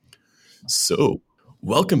So,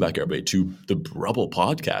 welcome back, everybody, to the BRUBBLE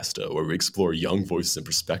podcast, where we explore young voices and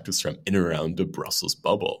perspectives from in and around the Brussels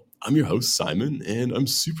bubble. I'm your host, Simon, and I'm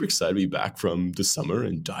super excited to be back from the summer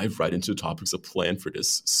and dive right into the topics of plan for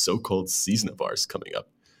this so-called season of ours coming up.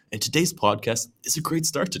 And today's podcast is a great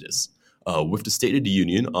start to this. With the State of the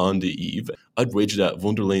Union on the eve, I'd wager that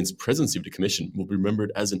von der Leyen's presidency of the Commission will be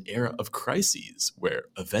remembered as an era of crises, where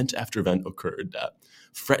event after event occurred that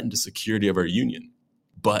threatened the security of our union.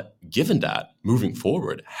 But given that, moving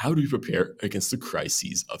forward, how do we prepare against the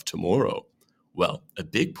crises of tomorrow? Well, a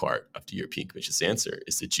big part of the European Commission's answer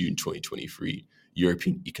is the June 2023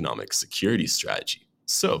 European Economic Security Strategy.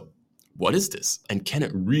 So, what is this, and can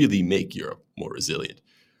it really make Europe more resilient?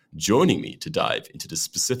 Joining me to dive into the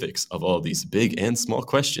specifics of all these big and small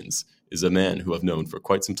questions is a man who I've known for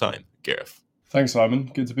quite some time, Gareth. Thanks,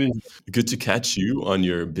 Simon. Good to be here. Good to catch you on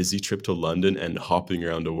your busy trip to London and hopping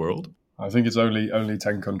around the world. I think it's only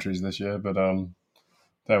 10 countries this year, but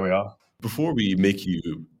there we are. Before we make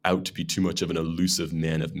you out to be too much of an elusive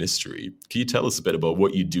man of mystery, can you tell us a bit about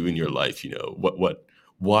what you do in your life?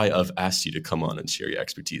 Why I've asked you to come on and share your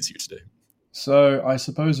expertise here today? So I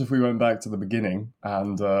suppose if we went back to the beginning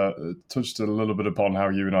and touched a little bit upon how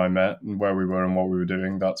you and I met and where we were and what we were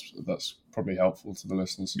doing, that's probably helpful to the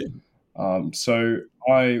listeners. Yeah.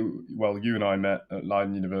 You and I met at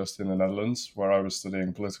Leiden University in the Netherlands, where I was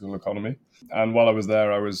studying political economy. And while I was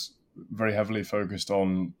there, I was very heavily focused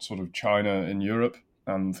on sort of China in Europe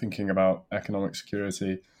and thinking about economic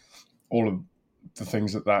security, all of the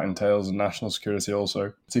things that entails, and national security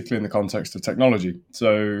also, particularly in the context of technology.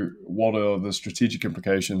 So what are the strategic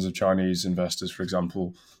implications of Chinese investors, for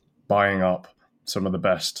example, buying up some of the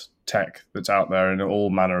best tech that's out there in all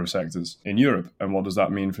manner of sectors in Europe? And what does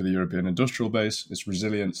that mean for the European industrial base, its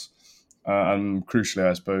resilience, and crucially,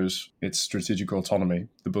 I suppose, its strategic autonomy,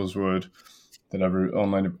 the buzzword that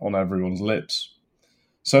on everyone's lips.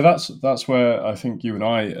 So that's where I think you and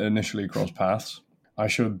I initially crossed paths. I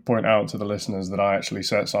should point out to the listeners that I actually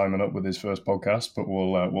set Simon up with his first podcast, but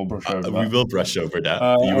we'll brush over that. We will brush over that.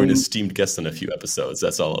 You were an esteemed guest on a few episodes.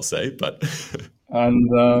 That's all I'll say. But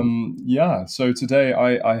so today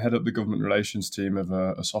I head up the government relations team of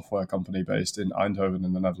a software company based in Eindhoven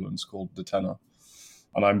in the Netherlands called De Tenor.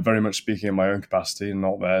 And I'm very much speaking in my own capacity and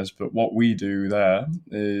not theirs. But what we do there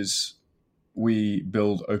is we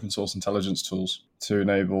build open source intelligence tools to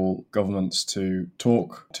enable governments to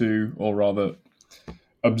talk to, or rather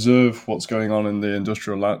observe, what's going on in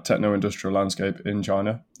the techno-industrial landscape in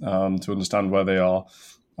China, to understand where they are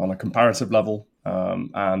on a comparative level,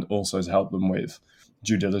 and also to help them with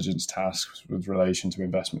due diligence tasks with relation to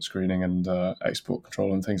investment screening and export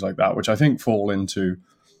control and things like that, which I think fall into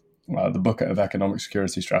the bucket of economic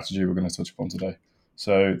security strategy we're going to touch upon today.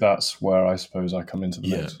 So that's where I suppose I come into the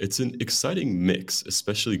mix. Yeah, it's an exciting mix,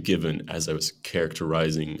 especially given, as I was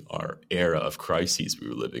characterizing our era of crises we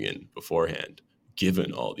were living in beforehand,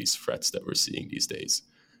 given all these threats that we're seeing these days.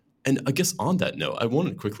 And I guess on that note, I want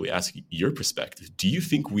to quickly ask your perspective. Do you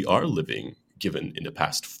think we are living, given in the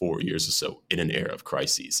past 4 years or so, in an era of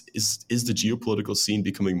crises? Is the geopolitical scene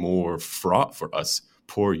becoming more fraught for us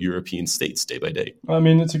poor European states day by day? I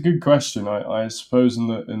mean, it's a good question. I suppose in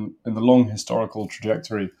the long historical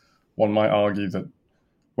trajectory, one might argue that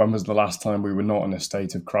when was the last time we were not in a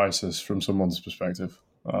state of crisis from someone's perspective?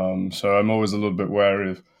 So I'm always a little bit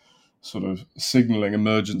wary of sort of signaling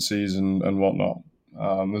emergencies and whatnot.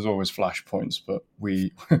 There's always flashpoints, but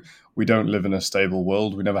we don't live in a stable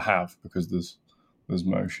world. We never have, because there's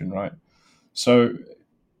motion, right? So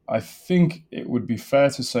I think it would be fair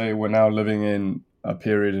to say we're now living in a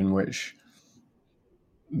period in which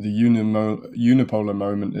the unipolar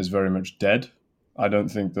moment is very much dead. I don't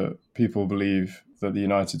think that people believe that the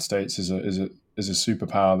United States is a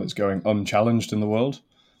superpower that's going unchallenged in the world.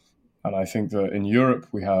 And I think that in Europe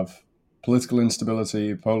we have political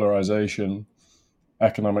instability, polarization,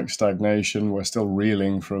 economic stagnation. We're still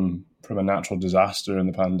reeling from a natural disaster in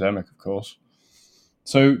the pandemic, of course.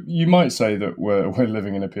 So you might say that we're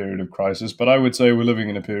living in a period of crisis, but I would say we're living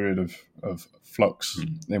in a period of flux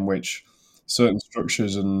in which certain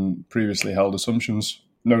structures and previously held assumptions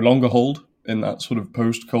no longer hold in that sort of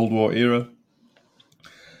post-Cold War era.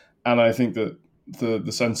 And I think that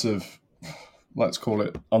the sense of, let's call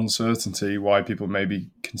it uncertainty, why people may be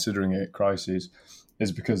considering it crises,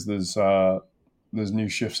 is because there's new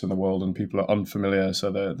shifts in the world and people are unfamiliar,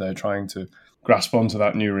 so they're trying to grasp onto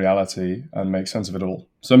that new reality and make sense of it all.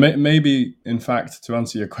 So maybe, in fact, to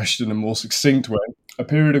answer your question in a more succinct way, a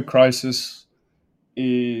period of crisis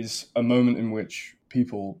is a moment in which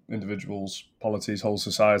people, individuals, polities, whole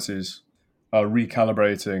societies are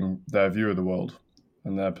recalibrating their view of the world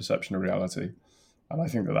and their perception of reality. And I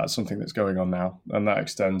think that that's something that's going on now. And that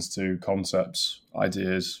extends to concepts,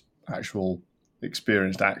 ideas, actual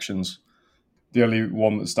experienced actions. The only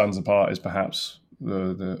one that stands apart is perhaps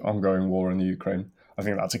the ongoing war in the Ukraine. I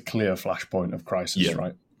think that's a clear flashpoint of crisis, Yeah.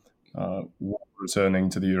 right? War returning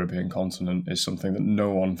to the European continent is something that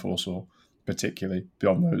no one foresaw, particularly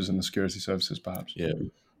beyond those in the security services, perhaps. Yeah.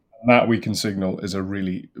 And that we can signal is a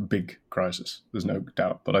really big crisis. There's no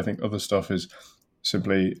doubt. But I think other stuff is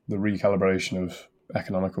simply the recalibration of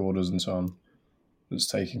economic orders and so on that's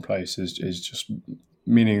taking place is just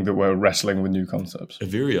meaning that we're wrestling with new concepts.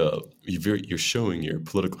 You're showing your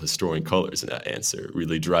political historian colors in that answer,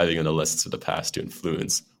 really driving on the lessons of the past to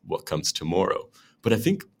influence what comes tomorrow. But I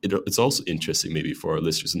think it's also interesting, maybe for our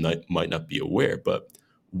listeners who might not be aware, but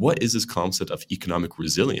what is this concept of economic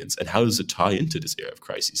resilience, and how does it tie into this era of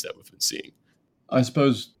crises that we've been seeing? I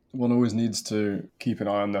suppose one always needs to keep an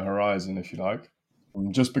eye on the horizon, if you like.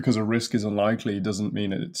 Just because a risk is unlikely doesn't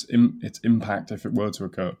mean its impact, if it were to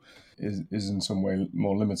occur, is in some way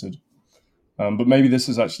more limited. But maybe this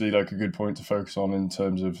is actually like a good point to focus on in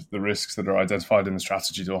terms of the risks that are identified in the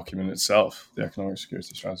strategy document itself, the economic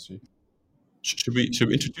security strategy. Should we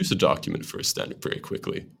introduce the document first, then, very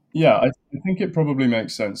quickly? Yeah, I think it probably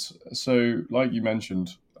makes sense. So, like you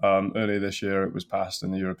mentioned, earlier this year it was passed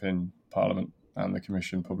in the European Parliament, and the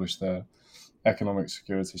Commission published their economic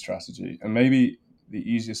security strategy. And maybe the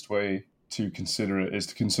easiest way to consider it is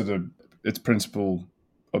to consider its principal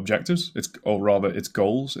objectives, or rather its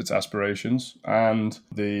goals, its aspirations, and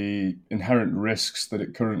the inherent risks that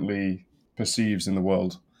it currently perceives in the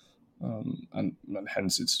world, and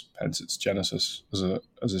hence its genesis as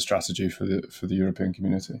a strategy for the European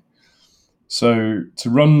community. So, to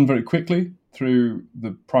run very quickly through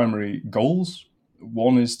the primary goals,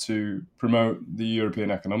 one is to promote the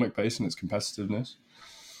European economic base and its competitiveness.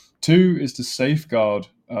 Two is to safeguard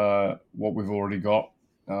what we've already got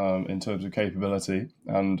in terms of capability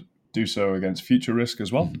and do so against future risk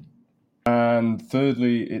as well. And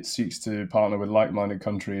thirdly, it seeks to partner with like-minded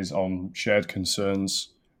countries on shared concerns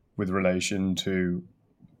with relation to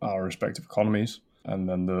our respective economies, and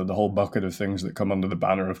then the whole bucket of things that come under the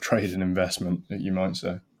banner of trade and investment, you might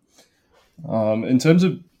say. In terms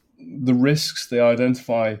of the risks they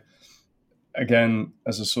identify, again,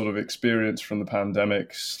 as a sort of experience from the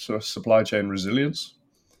pandemic, so supply chain resilience.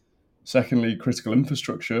 Secondly, critical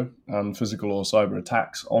infrastructure and physical or cyber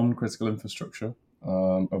attacks on critical infrastructure,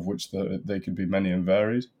 of which they could be many and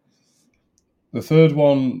varied. The third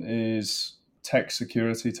one is tech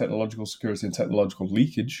security, technological security, and technological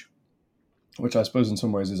leakage, which I suppose in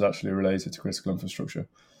some ways is actually related to critical infrastructure.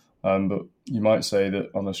 But you might say that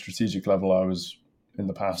on a strategic level, I was in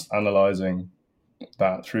the past analysing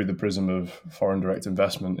that through the prism of foreign direct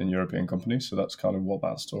investment in European companies. So that's kind of what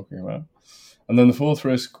that's talking about. And then the fourth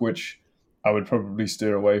risk, which I would probably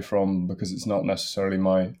steer away from because it's not necessarily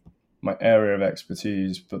my area of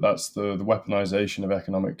expertise, but that's the weaponization of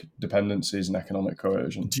economic dependencies and economic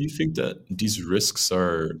coercion. Do you think that these risks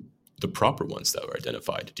are the proper ones that were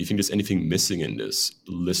identified? Do you think there's anything missing in this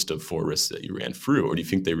list of 4 risks that you ran through, or do you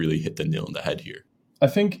think they really hit the nail on the head here? I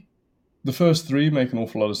think the first 3 make an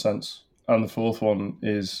awful lot of sense. And the fourth one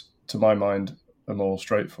is, to my mind, a more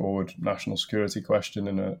straightforward national security question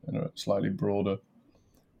in a slightly broader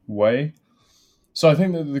way. So I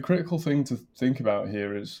think that the critical thing to think about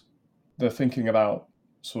here is they're thinking about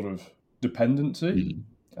sort of dependency.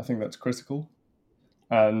 Mm-hmm. I think that's critical.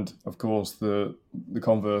 And of course, the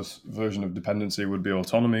converse version of dependency would be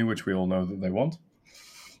autonomy, which we all know that they want.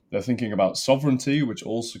 They're thinking about sovereignty, which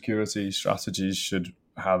all security strategies should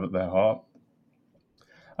have at their heart.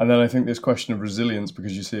 And then I think this question of resilience,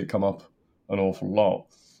 because you see it come up an awful lot,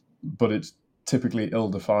 but it's typically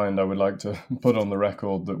ill-defined. I would like to put on the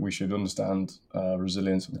record that we should understand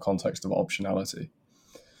resilience in the context of optionality.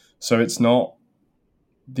 So it's not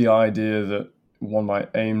the idea that one might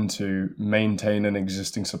aim to maintain an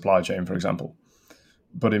existing supply chain, for example.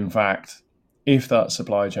 But in fact, if that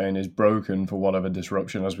supply chain is broken for whatever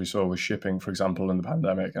disruption, as we saw with shipping, for example, in the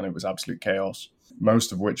pandemic, and it was absolute chaos,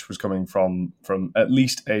 most of which was coming from at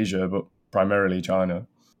least Asia, but primarily China,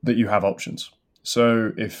 that you have options.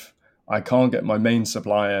 So if I can't get my main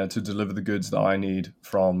supplier to deliver the goods that I need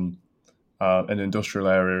from an industrial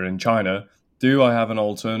area in China, do I have an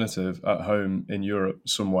alternative at home in Europe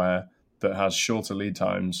somewhere that has shorter lead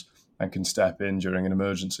times and can step in during an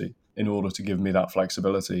emergency in order to give me that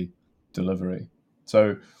flexibility delivery?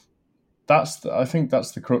 So I think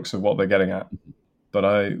that's the crux of what they're getting at. But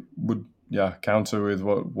I would counter with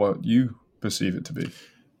what you perceive it to be.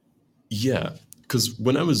 Yeah, Because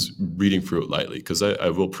when I was reading through it lightly, because I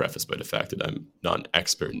will preface by the fact that I'm not an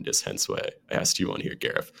expert in this, hence why I asked you on here,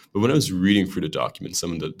 Gareth. But when I was reading through the document,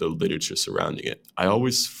 some of the literature surrounding it, I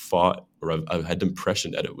always thought, or I've had the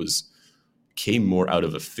impression that it came more out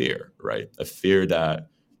of a fear, right? A fear that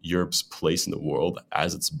Europe's place in the world,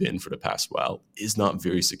 as it's been for the past while, is not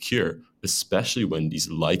very secure, especially when these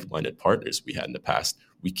like-minded partners we had in the past,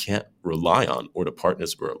 we can't rely on, or the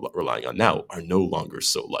partners we're relying on now are no longer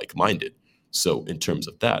so like-minded. So in terms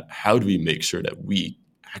of that, how do we make sure that we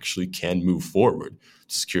actually can move forward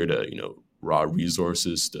to secure the, raw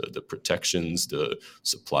resources, the protections, the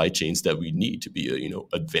supply chains that we need to be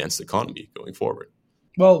a, advanced economy going forward?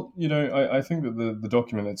 Well, I think that the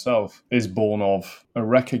document itself is born of a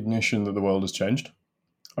recognition that the world has changed,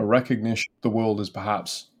 a recognition the world is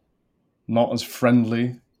perhaps not as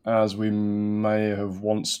friendly as we may have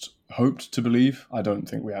once hoped to believe. I don't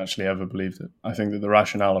think we actually ever believed it. I think that the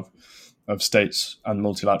rationale of states and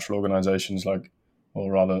multilateral organizations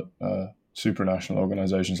or rather supranational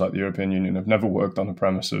organizations like the European Union have never worked on a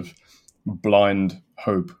premise of blind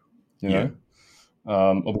hope, Yeah.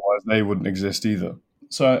 Otherwise they wouldn't exist either.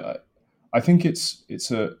 So I think it's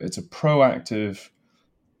a proactive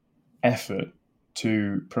effort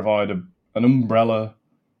to provide an umbrella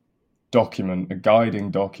document, a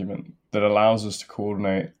guiding document that allows us to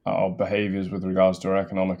coordinate our behaviours with regards to our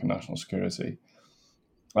economic and national security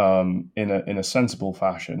in a sensible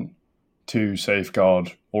fashion to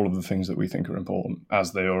safeguard all of the things that we think are important,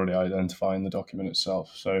 as they already identify in the document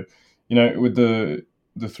itself. So, with the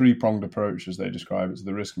three-pronged approach, as they describe it, to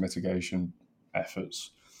the risk mitigation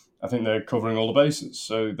efforts, I think they're covering all the bases.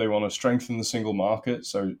 So they want to strengthen the single market.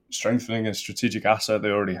 So strengthening a strategic asset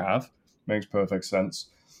they already have makes perfect sense.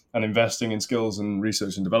 And investing in skills and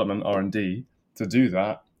research and development, R&D, to do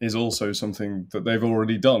that is also something that they've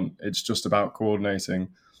already done. It's just about coordinating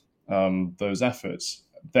those efforts.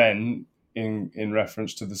 Then, in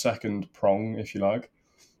reference to the second prong, if you like,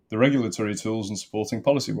 the regulatory tools and supporting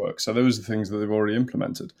policy work. So those are things that they've already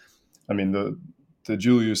implemented. I mean, the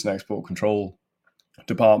dual use and export control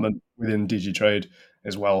department within DG Trade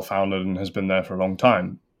is well founded and has been there for a long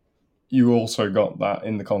time. You also got that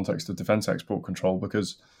in the context of defence export control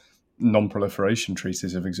because non-proliferation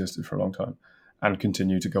treaties have existed for a long time and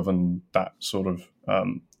continue to govern that sort of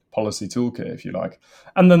policy toolkit, if you like.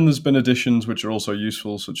 And then there's been additions which are also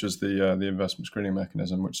useful, such as the investment screening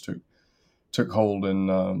mechanism, which took hold in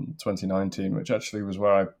 2019, which actually was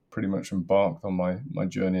where I pretty much embarked on my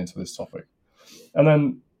journey into this topic. And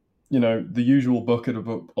then, the usual bucket of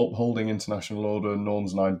upholding international order,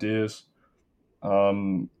 norms, and ideas,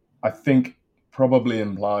 I think probably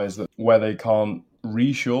implies that where they can't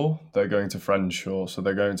reshore, they're going to friendshore. So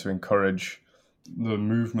they're going to encourage the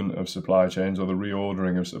movement of supply chains or the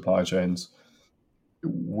reordering of supply chains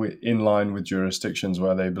in line with jurisdictions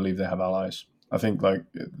where they believe they have allies. I think like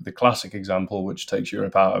the classic example, which takes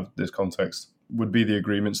Europe out of this context, would be the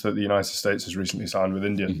agreements that the United States has recently signed with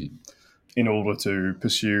India in order to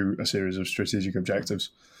pursue a series of strategic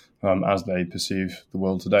objectives as they perceive the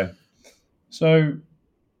world today. So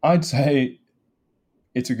I'd say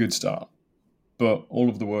it's a good start, but all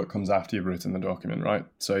of the work comes after you've written the document, right?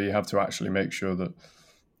 So you have to actually make sure that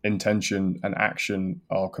intention and action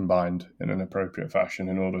are combined in an appropriate fashion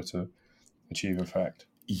in order to achieve effect.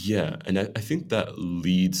 Yeah, and I think that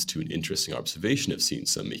leads to an interesting observation I've seen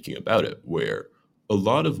some making about it, where a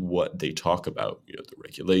lot of what they talk about, the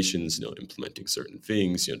regulations, implementing certain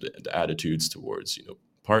things, the attitudes towards,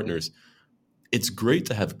 partners, it's great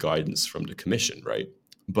to have guidance from the Commission, right?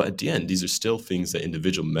 But at the end, these are still things that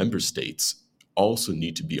individual member states also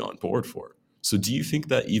need to be on board for. So do you think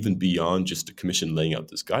that even beyond just the Commission laying out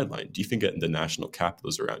this guideline, do you think that in the national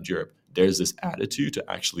capitals around Europe, there's this attitude to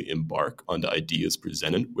actually embark on the ideas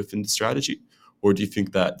presented within the strategy? Or do you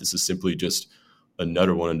think that this is simply just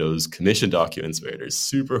another one of those Commission documents where they're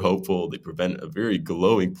super hopeful, they present a very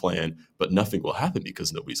glowing plan, but nothing will happen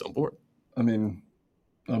because nobody's on board? I mean,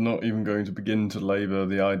 I'm not even going to begin to labour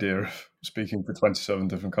the idea of speaking for 27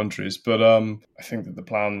 different countries, but I think that the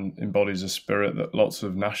plan embodies a spirit that lots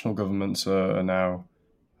of national governments are now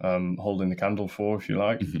holding the candle for, if you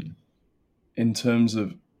like. Mm-hmm. In terms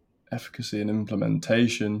of efficacy and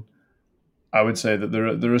implementation, I would say that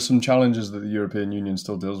there are some challenges that the European Union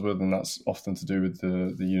still deals with, and that's often to do with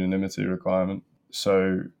the unanimity requirement.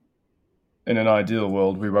 So in an ideal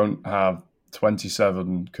world, we won't have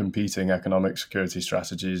 27 competing economic security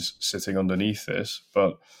strategies sitting underneath this,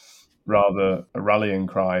 but rather a rallying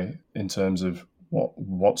cry in terms of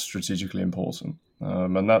what's strategically important.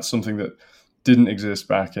 And that's something that didn't exist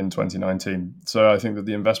back in 2019. So I think that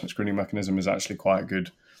the investment screening mechanism is actually quite a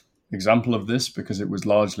good example of this because it was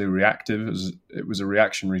largely reactive. It was a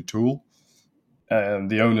reactionary tool. And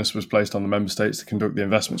the onus was placed on the member states to conduct the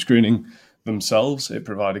investment screening themselves. It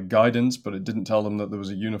provided guidance, but it didn't tell them that there was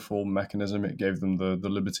a uniform mechanism. It gave them the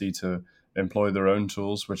liberty to employ their own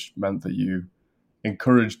tools, which meant that you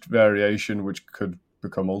encouraged variation, which could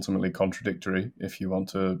become ultimately contradictory if you want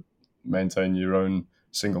to maintain your own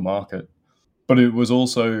single market. But it was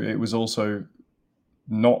also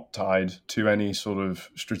not tied to any sort of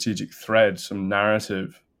strategic thread, some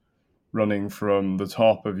narrative running from the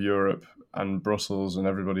top of Europe and Brussels and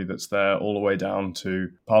everybody that's there, all the way down to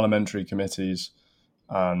parliamentary committees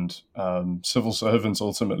and civil servants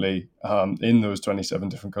ultimately in those 27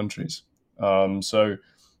 different countries. So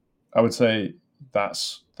I would say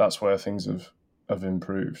that's where things have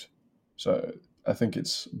improved. So I think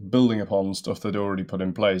it's building upon stuff they'd already put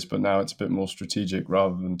in place, but now it's a bit more strategic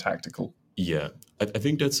rather than tactical. Yeah, I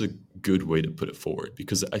think that's a good way to put it forward,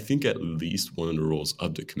 because I think at least one of the roles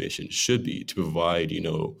of the commission should be to provide,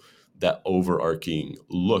 that overarching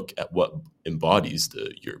look at what embodies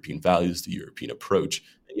the European values, the European approach,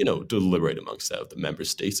 and, deliberate amongst that of the member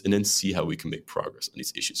states, and then see how we can make progress on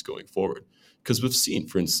these issues going forward. Because we've seen,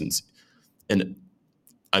 for instance, and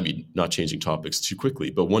I mean, not changing topics too quickly,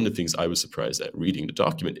 but one of the things I was surprised at reading the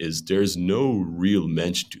document is there's no real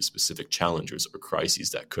mention to specific challenges or crises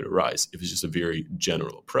that could arise. It was just a very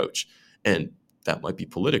general approach. And that might be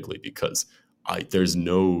politically because there's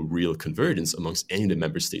no real convergence amongst any of the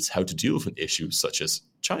member states how to deal with an issue such as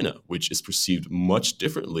China, which is perceived much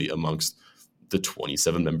differently amongst the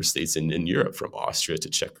 27 member states in Europe, from Austria to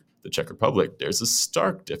the Czech Republic. There's a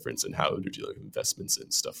stark difference in how they're dealing with investments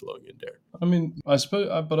and stuff flowing in there. I mean, I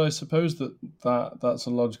suppose that's a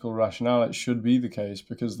logical rationale. It should be the case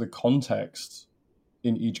because the context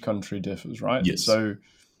in each country differs, right? Yes. So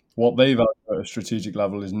what they value at a strategic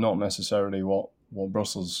level is not necessarily what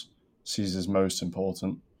Brussels sees as most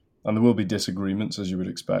important, and there will be disagreements, as you would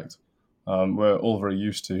expect. We're all very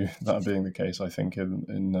used to that being the case, I think,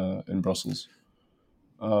 in Brussels.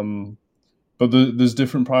 But there's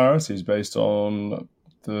different priorities based on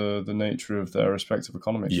the nature of their respective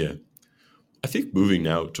economies. Yeah. I think moving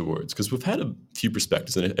now towards, because we've had a few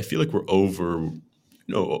perspectives, and I feel like we're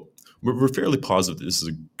fairly positive that this is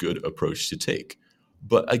a good approach to take.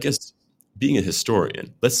 But I guess being a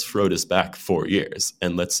historian, let's throw this back 4 years,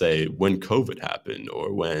 and let's say when COVID happened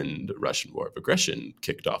or when the Russian war of aggression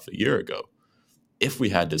kicked off a year ago, if we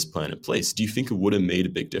had this plan in place, do you think it would have made a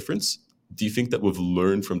big difference? Do you think that we've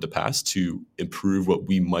learned from the past to improve what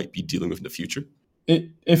we might be dealing with in the future?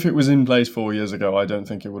 If it was in place 4 years ago, I don't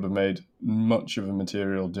think it would have made much of a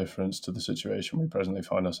material difference to the situation we presently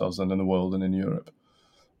find ourselves in the world and in Europe.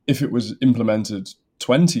 If it was implemented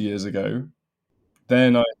 20 years ago,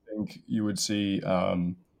 then I think you would see a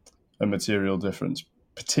material difference,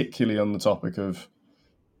 particularly on the topic of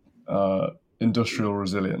industrial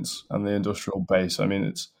resilience and the industrial base. I mean,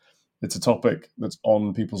 it's a topic that's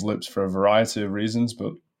on people's lips for a variety of reasons,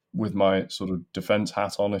 but with my sort of defense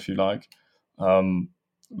hat on, if you like,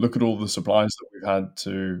 look at all the supplies that we've had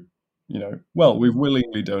to, we've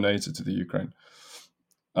willingly donated to the Ukraine.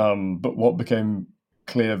 But what became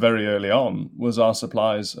clear very early on was our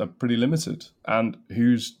supplies are pretty limited, and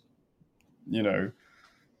who's,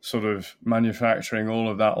 sort of manufacturing all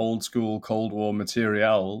of that old school Cold War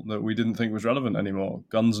material that we didn't think was relevant anymore,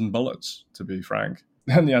 guns and bullets, to be frank.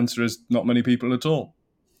 And the answer is not many people at all.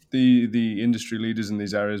 The industry leaders in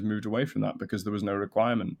these areas moved away from that because there was no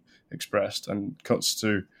requirement expressed, and cuts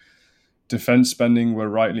to defense spending were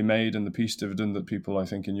rightly made, and the peace dividend that people, I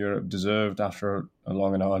think, in Europe deserved after a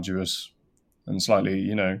long and arduous and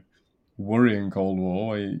slightly, worrying Cold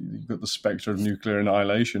War. You've got the spectre of nuclear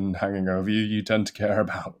annihilation hanging over you. You tend to care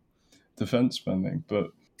about defense spending.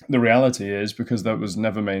 But the reality is, because that was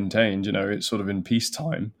never maintained, it's sort of in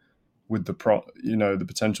peacetime with the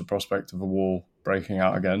potential prospect of a war breaking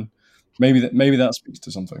out again. Maybe that speaks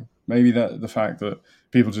to something. Maybe that the fact that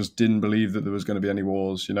people just didn't believe that there was going to be any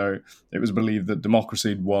wars. It was believed that democracy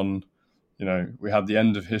had won. We had the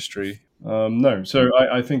end of history. No, so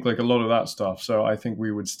I think like a lot of that stuff. So I think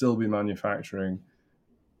we would still be manufacturing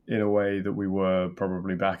in a way that we were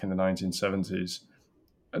probably back in the 1970s,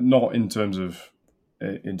 not in terms of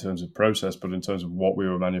process, but in terms of what we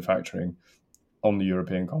were manufacturing on the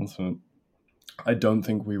European continent. I don't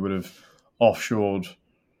think we would have offshored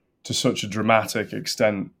to such a dramatic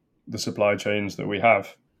extent the supply chains that we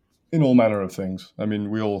have in all manner of things. I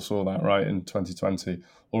mean, we all saw that, right, in 2020.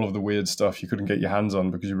 All of the weird stuff you couldn't get your hands on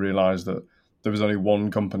because you realised that there was only one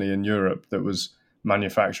company in Europe that was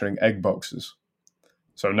manufacturing egg boxes.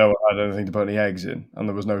 So no one had anything to put any eggs in, and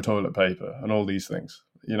there was no toilet paper, and all these things.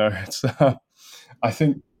 It's. I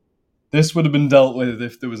think this would have been dealt with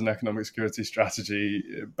if there was an economic security strategy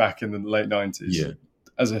back in the late 90s, Yeah.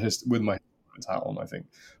 with my hat on, I think.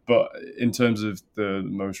 But in terms of the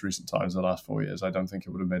most recent times, the last 4 years, I don't think it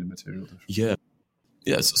would have made a material difference. Yeah.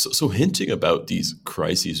 Yes. So hinting about these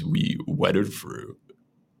crises we weathered through,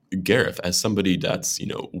 Gareth, as somebody that's,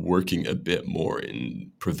 working a bit more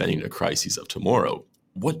in preventing the crises of tomorrow,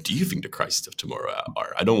 what do you think the crises of tomorrow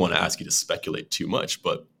are? I don't want to ask you to speculate too much,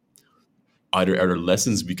 but are there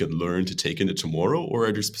lessons we could learn to take into tomorrow, or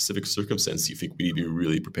are there specific circumstances you think we need to be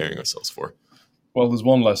really preparing ourselves for? Well, there's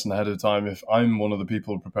one lesson ahead of time. If I'm one of the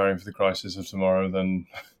people preparing for the crisis of tomorrow, then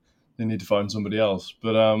they need to find somebody else.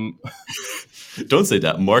 But Don't say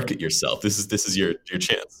that. Market yourself. This is your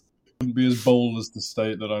chance. wouldn't be as bold as to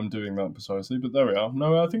state that I'm doing that precisely. But there we are.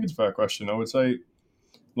 No, I think it's a fair question. I would say,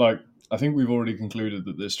 I think we've already concluded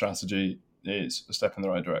that this strategy is a step in the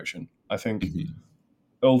right direction. I think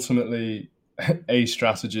ultimately a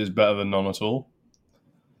strategy is better than none at all.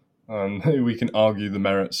 And we can argue the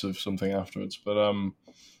merits of something afterwards. But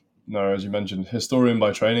no, as you mentioned, historian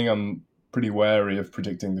by training, I'm pretty wary of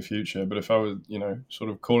predicting the future. But if I was, sort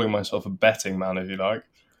of calling myself a betting man, if you like,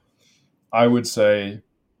 I would say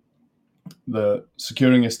that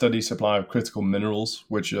securing a steady supply of critical minerals,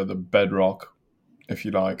 which are the bedrock, if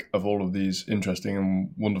you like, of all of these interesting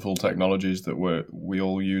and wonderful technologies that we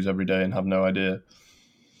all use every day and have no idea,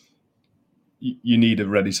 you need a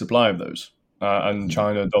ready supply of those. And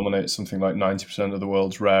China dominates something like 90% of the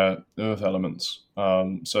world's rare earth elements.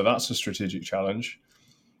 So that's a strategic challenge.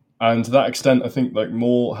 And to that extent, I think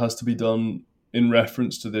more has to be done in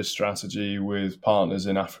reference to this strategy with partners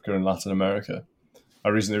in Africa and Latin America. I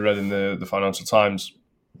recently read in the Financial Times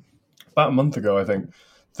about a month ago, I think,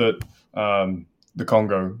 that the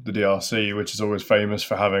Congo, the DRC, which is always famous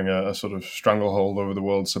for having a sort of stranglehold over the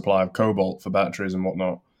world's supply of cobalt for batteries and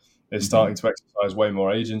whatnot, is starting to exercise way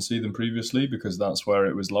more agency than previously, because that's where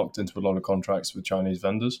it was locked into a lot of contracts with Chinese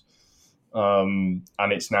vendors. And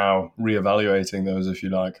it's now reevaluating those, if you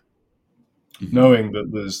like, knowing that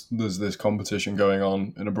there's this competition going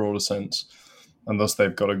on in a broader sense, and thus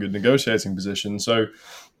they've got a good negotiating position. So,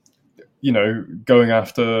 going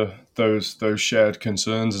after those shared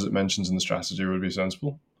concerns, as it mentions in the strategy, would be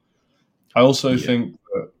sensible. I also think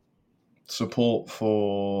that support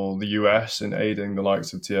for the US in aiding the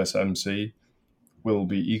likes of TSMC will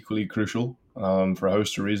be equally crucial for a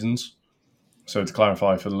host of reasons. So to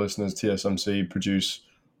clarify for the listeners, TSMC produce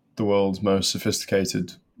the world's most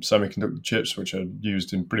sophisticated semiconductor chips, which are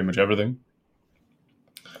used in pretty much everything.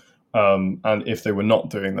 And if they were not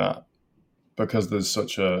doing that, because there's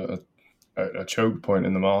such a choke point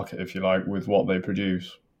in the market, if you like, with what they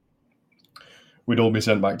produce, we'd all be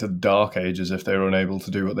sent back to the dark ages if they were unable to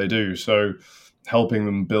do what they do. So helping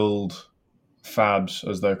them build fabs,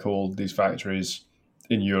 as they're called, these factories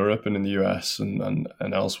in Europe and in the US and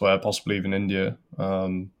elsewhere, possibly even India,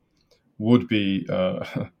 would be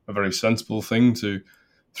a very sensible thing to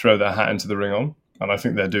throw their hat into the ring on. And I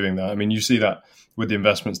think they're doing that. I mean, you see that with the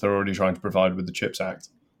investments they're already trying to provide with the CHIPS Act.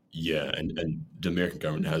 Yeah, and the American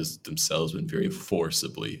government has themselves been very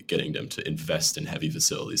forcibly getting them to invest in heavy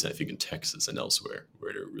facilities, I think in Texas and elsewhere,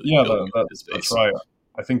 where they're really building this base. That's right.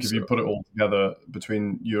 I think if you put it all together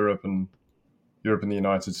between Europe and the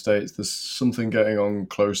United States, there's something getting on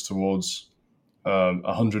close towards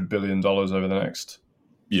 $100 billion over the next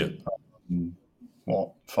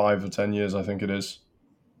 5 or 10 years, I think it is,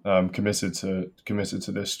 committed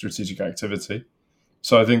to this strategic activity.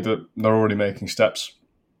 So I think that they're already making steps,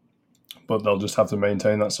 but they'll just have to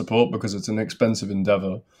maintain that support because it's an expensive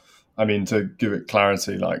endeavor. I mean, to give it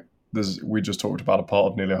clarity, we just talked about a pot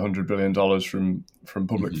of nearly $100 billion from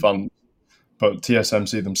public funds, but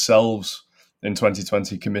TSMC themselves in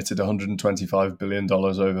 2020 committed $125 billion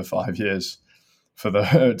over 5 years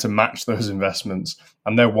to match those investments,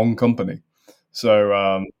 and they're one company.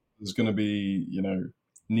 So there's going to be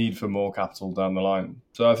need for more capital down the line.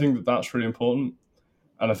 So I think that's really important,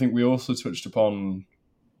 and I think we also touched upon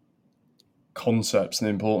concepts and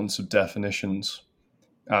the importance of definitions,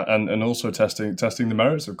 and also testing the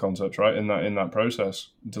merits of concepts, right, in that process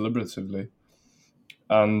deliberatively.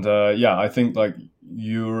 And I think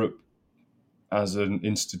Europe as an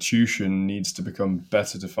institution needs to become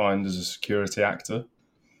better defined as a security actor.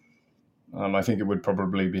 I think it would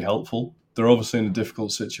probably be helpful. They're obviously in a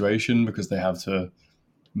difficult situation because they have to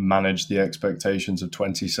manage the expectations of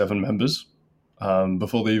 27 members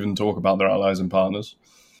before they even talk about their allies and partners.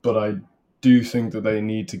 But I do think that they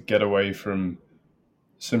need to get away from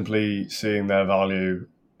simply seeing their value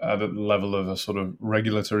at the level of a sort of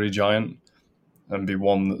regulatory giant and be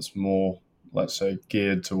one that's more, let's say,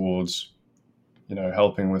 geared towards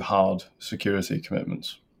helping with hard security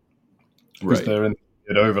commitments. because Right. they're in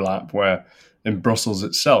an overlap where in Brussels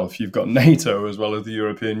itself, you've got NATO as well as the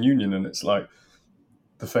European Union. And it's like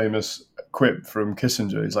the famous quip from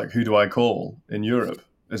Kissinger. He's like, who do I call in Europe?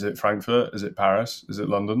 Is it Frankfurt? Is it Paris? Is it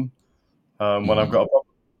London? When I've got a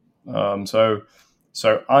problem.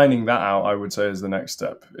 So ironing that out, I would say, is the next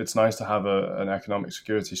step. It's nice to have an economic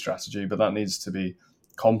security strategy, but that needs to be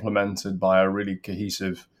complemented by a really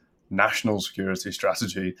cohesive national security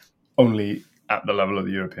strategy only at the level of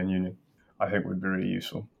the European Union. I think would be really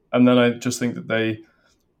useful. And then I just think that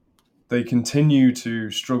they continue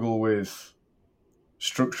to struggle with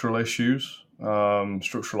structural issues,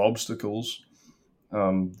 structural obstacles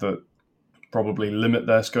that probably limit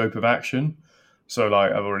their scope of action. So,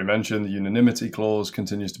 like I've already mentioned, the unanimity clause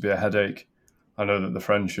continues to be a headache. I know that the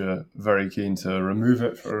French are very keen to remove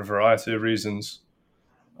it for a variety of reasons.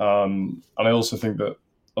 And I also think that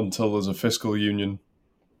until there's a fiscal union,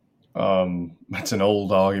 that's an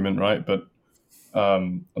old argument, right? But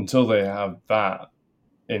until they have that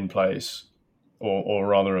in place, or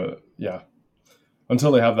rather,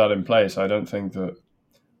 until they have that in place, I don't think that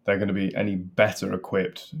they're going to be any better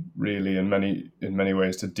equipped, really, in many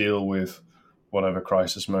ways, to deal with whatever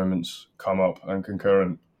crisis moments come up and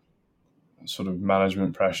concurrent sort of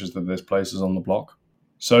management pressures that this places on the bloc.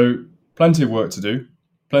 So plenty of work to do,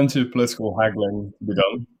 plenty of political haggling to be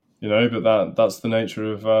done, but that's the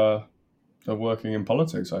nature of working in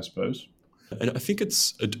politics, I suppose. And I think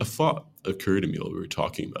it's a thought occurred to me while we were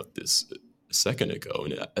talking about this a second ago,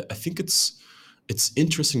 and I think it's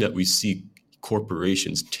interesting that we see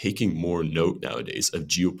corporations taking more note nowadays of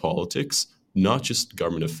geopolitics, not just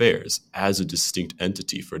government affairs, as a distinct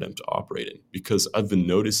entity for them to operate in. Because I've been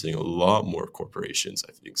noticing a lot more corporations.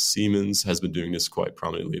 I think Siemens has been doing this quite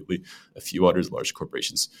prominently lately. A few others, large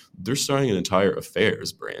corporations, they're starting an entire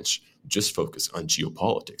affairs branch just focused on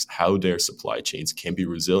geopolitics, how their supply chains can be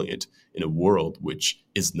resilient in a world which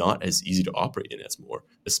is not as easy to operate in as more,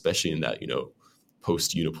 especially in that,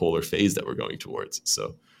 post-unipolar phase that we're going towards.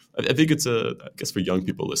 So I think it's I guess for young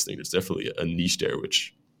people listening, there's definitely a niche there,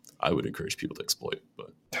 which I would encourage people to exploit.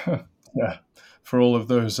 But yeah, for all of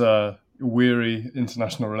those weary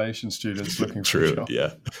international relations students looking for a job.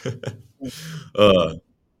 Yeah.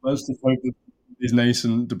 Most of these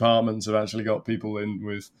nascent departments have actually got people in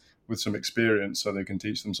with some experience, so they can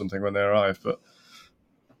teach them something when they arrive. But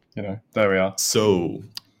there we are. So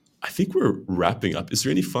I think we're wrapping up. Is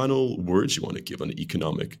there any final words you want to give on the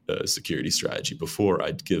economic security strategy before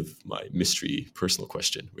I give my mystery personal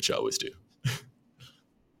question, which I always do?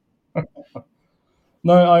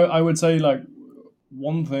 No, I would say, like,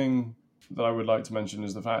 one thing that I would like to mention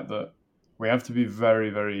is the fact that we have to be very,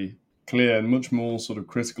 very clear and much more sort of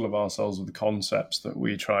critical of ourselves with the concepts that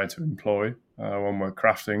we try to employ when we're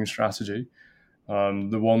crafting strategy.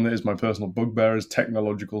 The one that is my personal bugbear is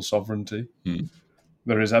technological sovereignty.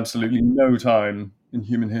 There is absolutely no time in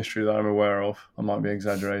human history that I'm aware of, I might be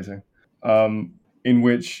exaggerating, in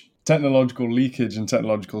which technological leakage and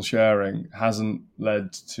technological sharing hasn't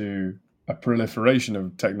led to a proliferation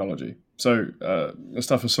of technology. So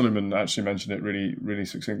Mustafa Suleyman actually mentioned it really, really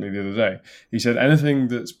succinctly the other day. He said anything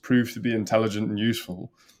that's proved to be intelligent and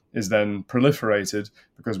useful is then proliferated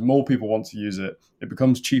because more people want to use it, it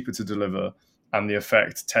becomes cheaper to deliver, and the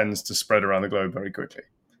effect tends to spread around the globe very quickly.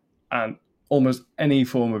 And almost any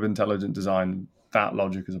form of intelligent design, that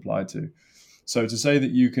logic is applied to. So to say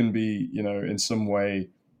that you can be, in some way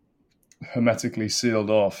hermetically sealed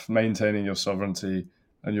off, maintaining your sovereignty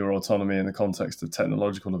and your autonomy in the context of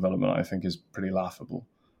technological development, I think is pretty laughable.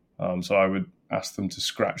 So I would ask them to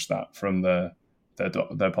scratch that from their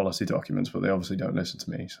policy documents, but they obviously don't listen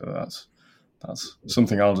to me. So that's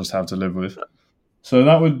something I'll just have to live with. So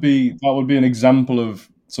that would be an example of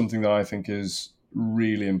something that I think is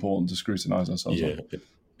really important to scrutinize ourselves on.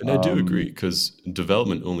 And I do agree, because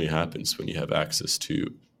development only happens when you have access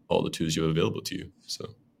to all the tools you have available to you.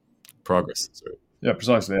 So progress. Sorry. Yeah,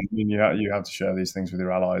 precisely. I mean, you have to share these things with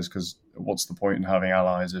your allies, because what's the point in having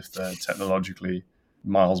allies if they're technologically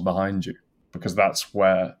miles behind you? Because that's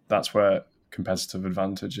where competitive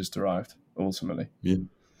advantage is derived ultimately. Yeah.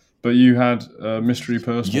 But you had a mystery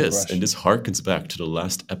personal question. Yes, and this harkens back to the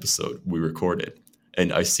last episode we recorded.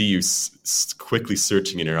 And I see you quickly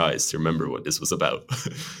searching in your eyes to remember what this was about.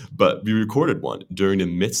 But we recorded one during the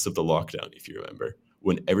midst of the lockdown, if you remember,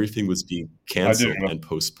 when everything was being canceled and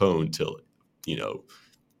postponed till,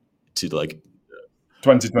 to like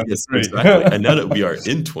 2023. Yes, exactly. And now that we are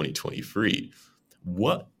in 2023,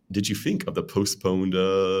 what did you think of the postponed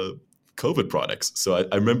COVID products? So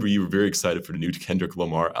I remember you were very excited for the new Kendrick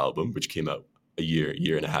Lamar album, which came out a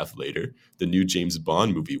year and a half later. The new James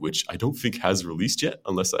Bond movie, which I don't think has released yet,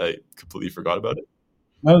 unless I completely forgot about it.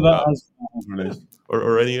 No, that Wow. has Yeah. released.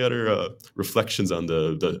 Or any other reflections on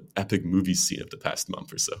the epic movie scene of the past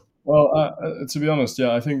month or so? Well, to be honest,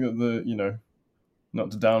 yeah, I think that not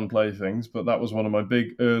to downplay things, but that was one of my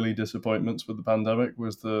big early disappointments with the pandemic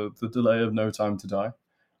was the delay of No Time to Die.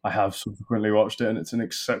 I have subsequently watched it, and it's an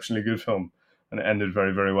exceptionally good film, and it ended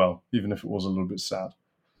very, very well, even if it was a little bit sad.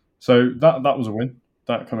 So that was a win.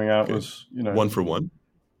 That coming out Okay. was, One for one.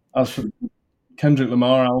 as for the Kendrick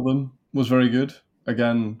Lamar album was very good.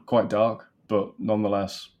 Again, quite dark, but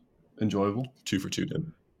nonetheless enjoyable. 2 for 2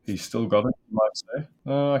 then. He's still got it, you might say.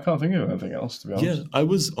 I can't think of anything else, to be Yeah, honest. I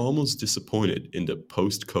was almost disappointed in the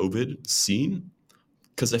post-COVID scene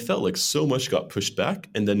because I felt like so much got pushed back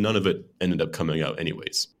and then none of it ended up coming out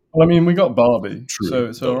anyways. Well, I mean, we got Barbie, True. so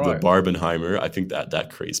it's all The right. Barbenheimer, I think that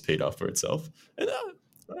craze paid off for itself. And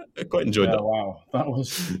I quite enjoyed Yeah, that. wow, that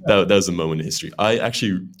was That was a moment in history. I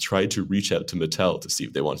actually tried to reach out to Mattel to see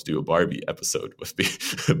if they wanted to do a Barbie episode with me,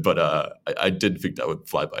 but I didn't think that would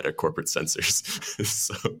fly by their corporate censors.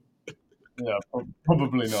 So yeah,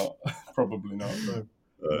 probably not, probably not. No,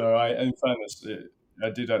 uh, no. In fairness, I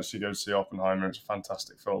did actually go see Oppenheimer. It's a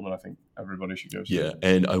fantastic film, and I think everybody should go see yeah, it.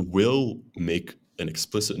 and I will make an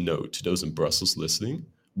explicit note to those in Brussels listening.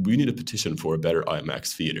 We need a petition for a better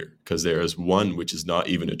IMAX theater because there is one which is not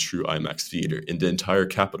even a true IMAX theater in the entire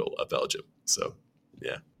capital of Belgium. So,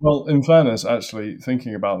 yeah, Well, in fairness, actually,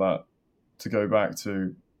 thinking about that, to go back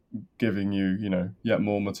to giving you, yet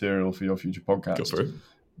more material for your future go podcast. for it.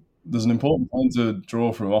 There's an important point to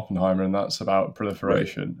draw from Oppenheimer, and that's about Right.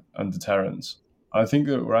 proliferation and deterrence. I think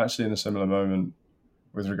that we're actually in a similar moment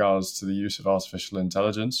with regards to the use of artificial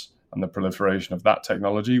intelligence and the proliferation of that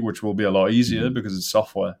technology, which will be a lot easier Mhm. because it's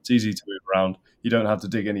software. It's easy to move around. You don't have to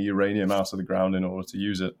dig any uranium out of the ground in order to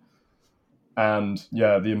use it. And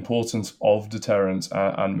yeah, the importance of deterrence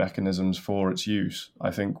and mechanisms for its use,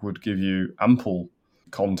 I think, would give you ample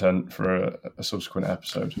content for a subsequent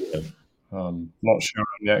episode. Yeah. Not sure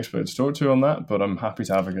I'm the expert to talk to on that, but I'm happy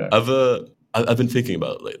to have a go. I've been thinking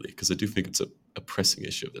about it lately because I do think it's a pressing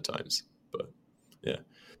issue of the times. But yeah.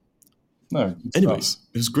 No, good Anyways, stuff.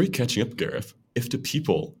 it was great catching up, Gareth. If the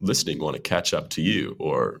people listening want to catch up to you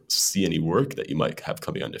or see any work that you might have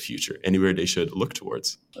coming on in the future, anywhere they should look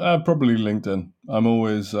towards. Probably LinkedIn. I'm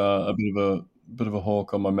always a bit of a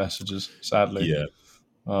hawk on my messages. Sadly, Yeah,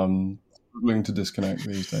 struggling to disconnect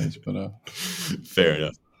these days, but fair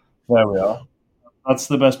enough. there we are. That's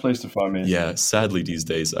the best place to find me. Yeah, sadly these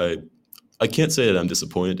days, I can't say that I'm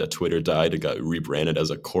disappointed that Twitter died and got rebranded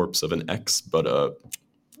as a corpse of an X, but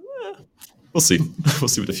we'll see. We'll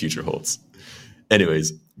see what the future holds.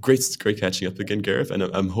 Anyways, great catching up again, Gareth, and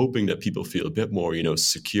I'm hoping that people feel a bit more,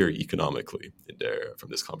 secure economically in there from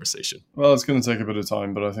this conversation. Well, it's going to take a bit of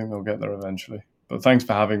time, but I think they'll get there eventually. But thanks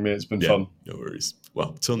for having me. It's been Yeah, fun. no worries.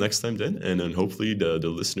 Well, till next time then, and then hopefully the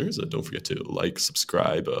listeners, don't forget to like,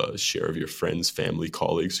 subscribe, share with your friends, family,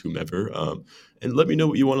 colleagues, whomever, and let me know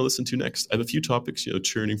what you want to listen to next. I have a few topics,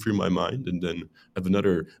 churning through my mind, and then I have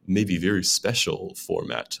another maybe very special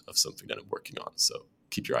format of something that I'm working on. So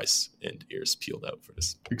keep your eyes and ears peeled out for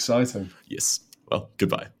this. Exciting. Yes. Well,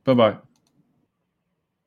 goodbye. Bye bye.